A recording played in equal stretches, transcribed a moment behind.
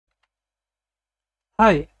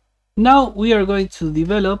Hi, now we are going to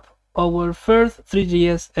develop our first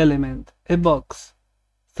Three.js element, a box,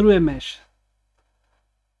 through a mesh.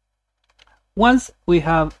 Once we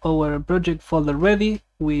have our project folder ready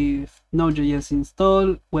with node.js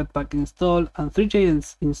installed, webpack installed, and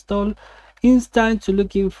Three.js installed, it's time to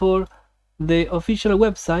looking for the official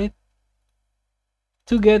website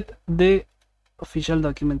to get the official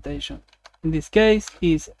documentation. In this case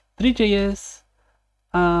is Three.js,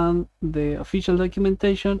 and the official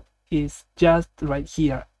documentation is just right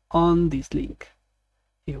here on this link.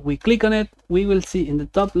 If we click on it, we will see in the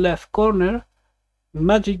top left corner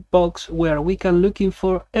magic box where we can looking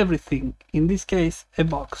for everything, in this case a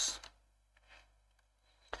box.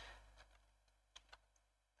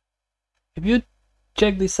 If you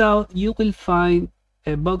check this out, you will find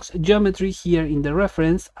a box geometry here in the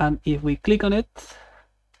reference, and if we click on it,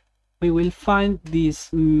 we will find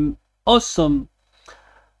this awesome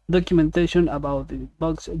documentation about the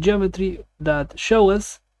box geometry that shows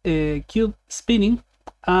us a cube spinning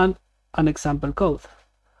and an example code.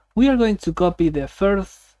 We are going to copy the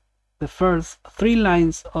first 3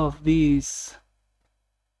 lines of this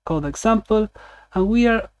code example, and we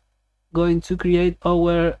are going to create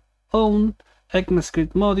our own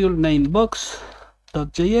ECMAScript module named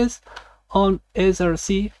box.js on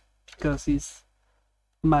src because it's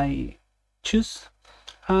my choice,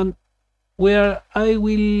 and where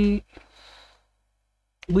we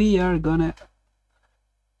are gonna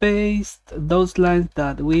paste those lines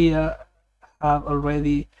that we have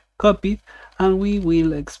already copied, and we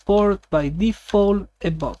will export by default a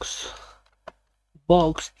box.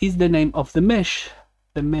 Box is the name of the mesh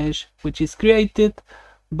which is created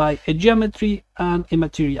by a geometry and a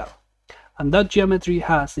material, and that geometry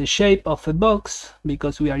has the shape of a box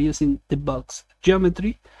because we are using the box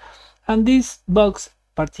geometry, and this box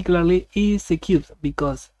particularly is a cube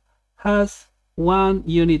because has 1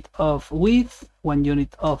 unit of width, 1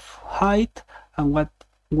 unit of height, and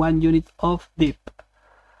 1 unit of depth.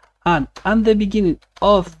 And at the beginning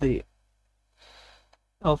of this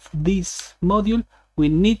module, we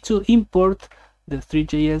need to import the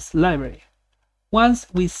Three.js library. Once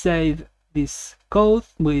we save this code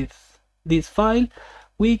with this file,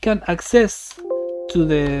 we can access to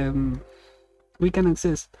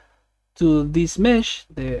this mesh,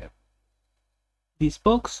 this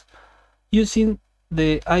box, using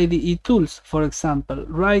the IDE tools. For example,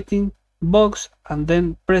 writing box and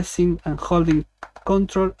then pressing and holding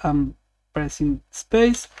Control and pressing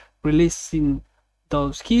space, releasing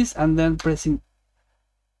those keys, and then pressing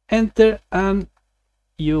enter, and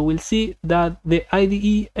you will see that the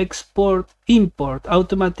IDE import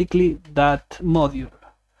automatically that module.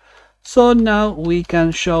 So now we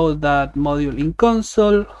can show that module in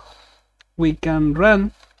console. We can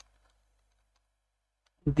run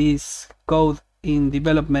this code in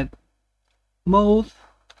development mode,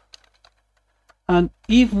 and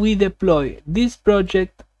if we deploy this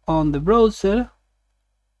project on the browser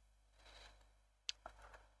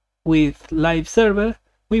with live server,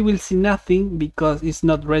 we will see nothing because it's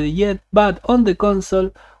not ready yet, but on the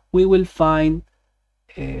console we will find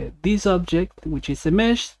this object, which is a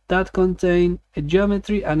mesh that contains a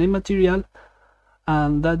geometry and a material,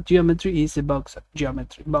 and that geometry is a box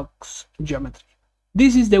geometry.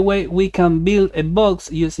 This is the way we can build a box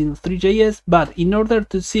using Three.js, but in order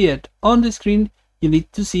to see it on the screen, you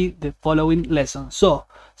need to see the following lesson. So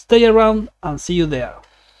stay around and see you there.